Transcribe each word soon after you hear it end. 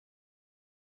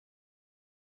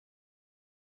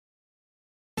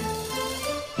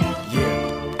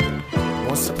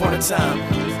upon a time,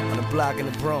 on a block in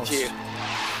the Bronx. Yeah.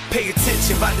 Pay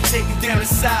attention, about to take you down the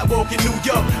sidewalk in New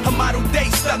York. A model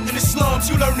day stuck in the slums,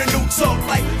 you learn a new talk.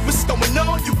 Like, what's going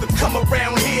on? You could come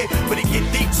around here, but it get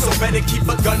deep, so better keep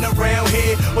a gun around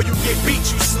here. Or you get beat,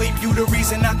 you sleep, you the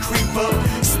reason I creep up.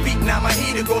 Speak now, my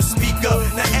heater gon' speak up.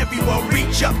 Now everyone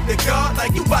reach up to God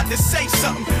like you about to say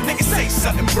something. Nigga, say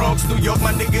something. Bronx, New York,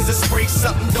 my niggas will spray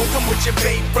something. Don't come with your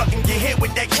babe frontin', get hit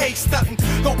with that cake stuntin'.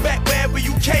 Go back wherever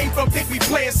you came from, think we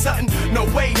playin' something. No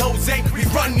way, Jose, we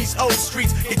run these old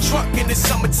streets. Get drunk in the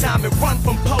summertime and run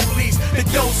from police. The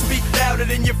don't speak louder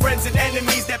than your friends and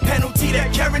enemies. That penalty,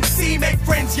 that currency, make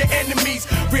friends your enemies.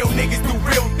 Real niggas do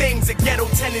real things, a ghetto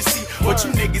tendency. What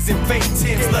you niggas in fake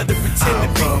Timbs love to pretend to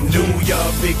be. From New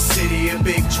York, big city of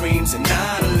big dreams, and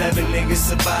 9/11 niggas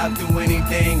survive through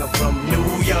anything. I'm from New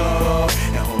York,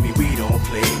 and homie, we don't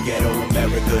play ghetto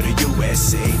America, the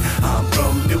USA. I'm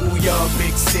from New York,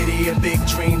 big city of big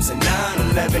dreams, and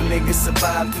 9/11 niggas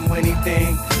survive through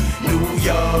anything. New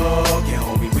York, yeah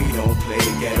homie, we don't play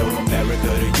ghetto America,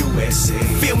 the USA.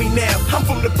 Feel me now, I'm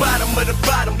from the bottom of the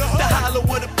bottom, the hollow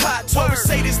of the pot. Tourists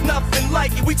say there's nothing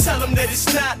like it, we tell them that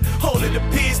it's not. All it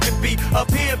appears to be,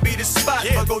 up here be the spot.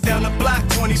 I go down the block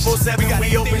 24/7,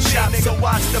 we open shop. So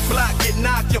watch the block get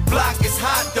knocked, your block is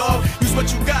hot, dog. Use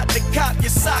what you got to cop, your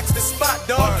socks the spot,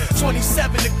 dog.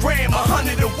 27 a gram,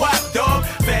 100 a watt, dog.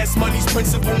 Fast money's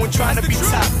principle when trying to be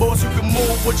top boss. You can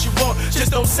move what you want,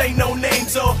 just don't say no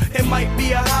names, or it might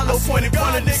be a hollow point in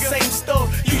front of the same store.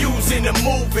 You using to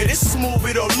move it, it's move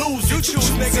it or lose. You choose,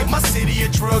 nigga. My city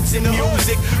of drugs and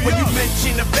music. When you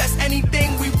mention the best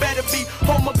anything, we better be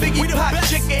home of Biggie, Pop,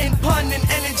 chicken, and pun and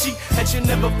energy that you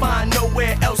never find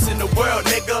nowhere else in the world,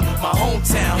 nigga. My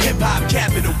hometown, hip hop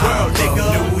capital world, nigga.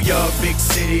 New York, big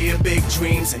city of big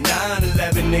dreams, and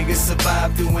 9/11 niggas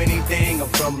survive through anything. I'm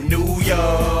from New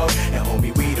York, and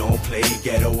homie, we don't play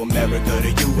ghetto America,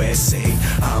 the USA.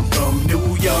 I'm from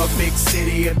New York, big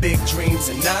city of big dreams,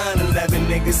 and 9/11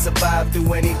 niggas survive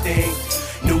through anything.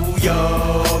 New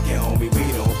York, yeah homie, we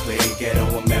don't play ghetto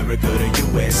America, the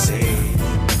USA.